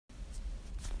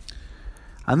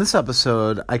On this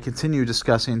episode, I continue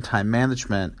discussing time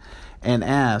management and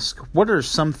ask, what are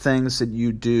some things that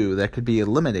you do that could be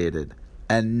eliminated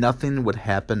and nothing would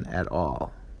happen at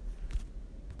all?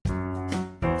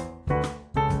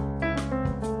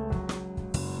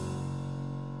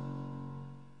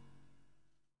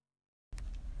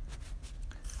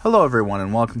 Hello, everyone,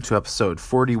 and welcome to episode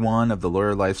 41 of the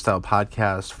Lawyer Lifestyle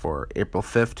Podcast for April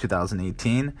 5th,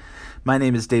 2018. My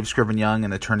name is Dave Scriven-Young,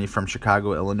 an attorney from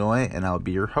Chicago, Illinois, and I'll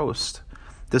be your host.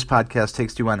 This podcast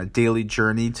takes you on a daily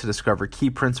journey to discover key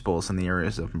principles in the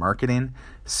areas of marketing,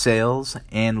 sales,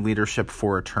 and leadership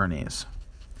for attorneys.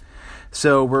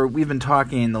 So we've been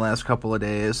talking the last couple of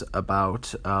days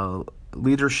about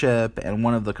leadership, and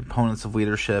one of the components of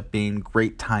leadership being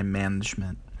great time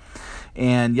management.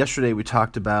 And yesterday we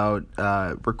talked about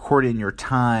recording your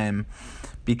time,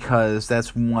 because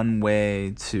that's one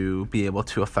way to be able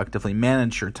to effectively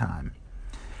manage your time.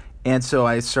 And so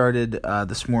I started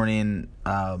this morning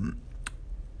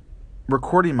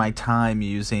recording my time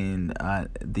using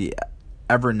the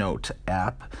Evernote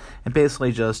app, and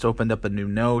basically just opened up a new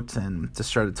note and just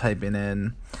started typing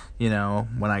in,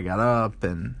 when I got up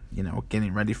and,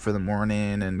 getting ready for the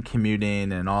morning and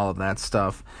commuting and all of that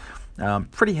stuff.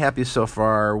 Pretty happy so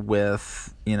far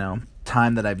with,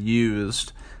 time that I've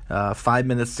used. 5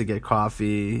 minutes to get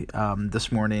coffee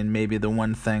this morning. Maybe the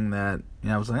one thing that,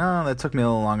 I was like, that took me a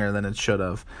little longer than it should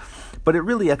have. But it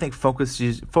really, I think,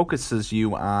 focuses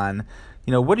you on,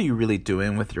 what are you really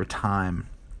doing with your time?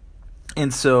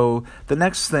 And so the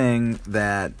next thing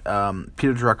that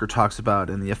Peter Drucker talks about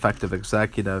in The Effective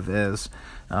Executive is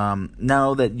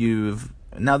now that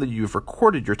you've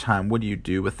recorded your time, what do you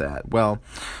do with that? Well,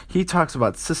 he talks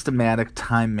about systematic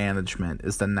time management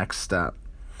is the next step.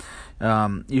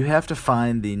 You have to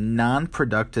find the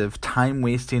non-productive,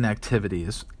 time-wasting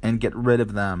activities and get rid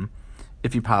of them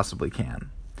if you possibly can.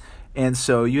 And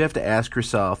so you have to ask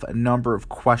yourself a number of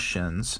questions